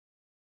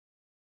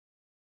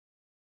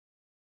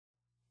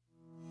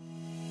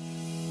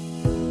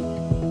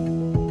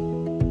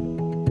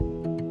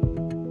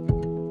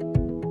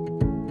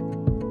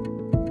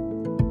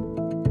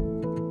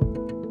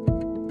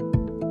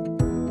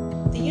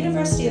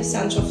of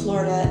Central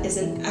Florida is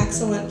an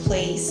excellent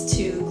place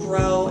to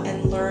grow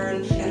and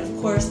learn, and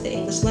of course the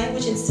English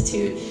Language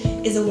Institute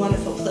is a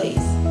wonderful place.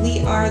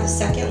 We are the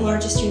second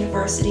largest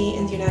university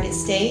in the United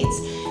States,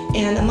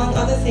 and among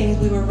other things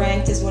we were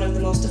ranked as one of the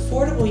most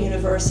affordable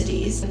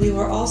universities. We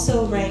were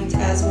also ranked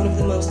as one of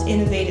the most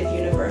innovative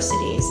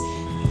universities.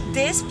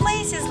 This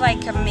place is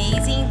like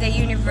amazing. The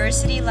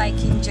university, like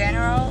in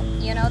general,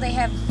 you know, they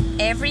have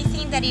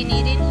everything that you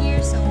need in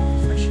here, so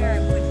for sure I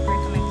would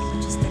recommend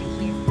people to study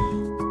here.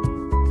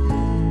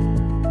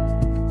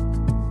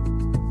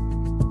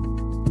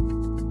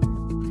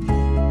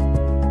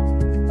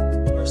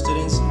 Our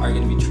students are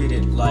going to be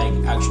treated like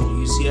actual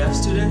UCF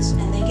students.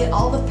 And they get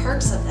all the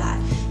perks of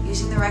that,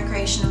 using the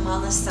Recreation and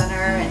Wellness Center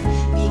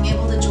and being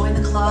able to join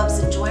the clubs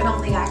and join all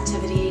the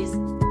activities.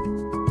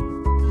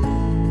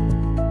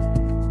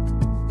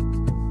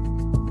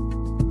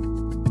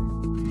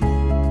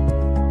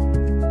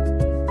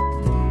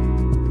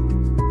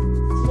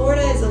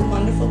 Florida is a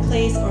wonderful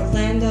place.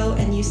 Orlando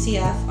and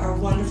UCF are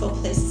wonderful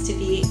places to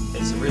be.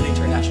 It's a really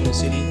international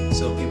city,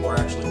 so people are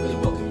actually really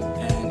welcoming.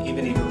 And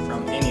even if you're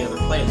from any other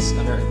place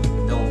on earth,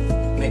 they'll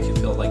make you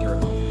feel like you're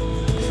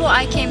home. Before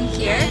I came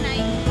here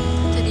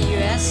to the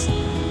US,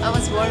 I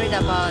was worried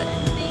about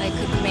I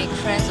could make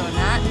friends or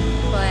not.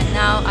 But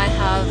now I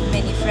have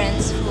many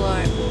friends who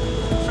are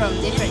from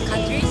different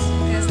countries.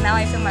 Because now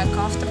I feel more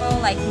comfortable,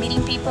 like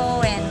meeting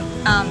people and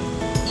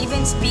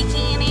even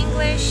speaking in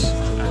English.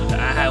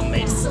 I have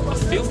made a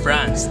few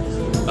friends,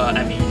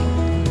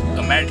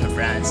 American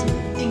friends.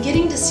 And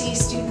getting to see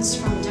students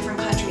from different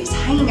countries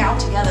hanging out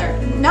together,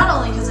 not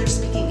only because they're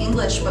speaking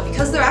English, but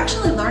because they're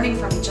actually learning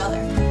from each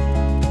other.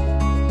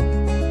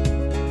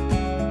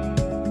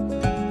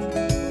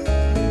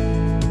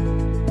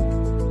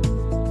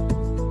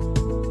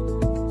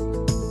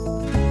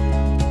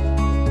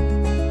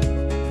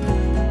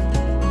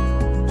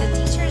 The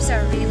teachers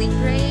are really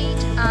great.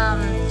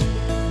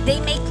 They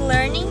make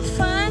learning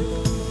fun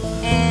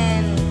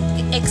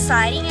and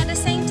exciting at the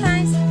same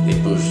time. They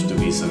push to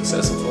be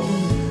successful.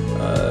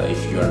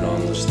 If you are not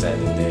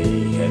understanding,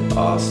 they help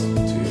us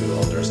to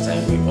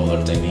understand with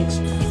other techniques.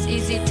 It's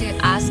easy to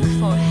ask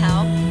for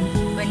help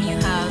when you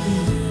have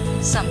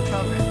some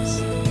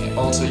problems.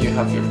 Also, you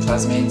have your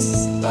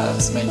classmates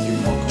that make you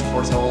more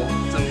comfortable.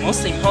 So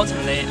most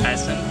importantly, I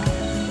think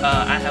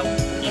I have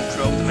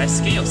improved my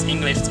skills,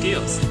 English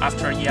skills.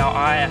 After ELI,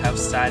 I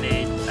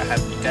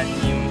have begun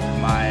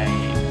my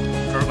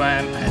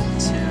program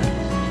at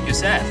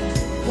UCF.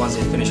 Once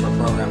they finish our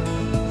program,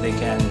 they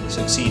can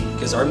succeed,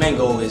 because our main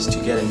goal is to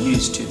get them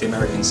used to the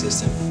American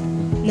system.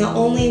 Not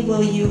only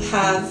will you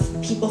have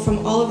people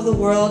from all over the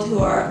world who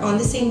are on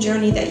the same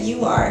journey that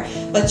you are,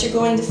 but you're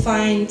going to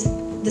find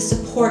the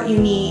support you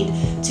need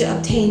to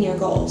obtain your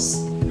goals.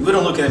 We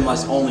don't look at them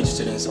as only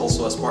students,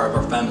 also as part of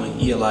our family.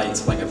 ELI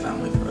is like a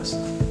family for us.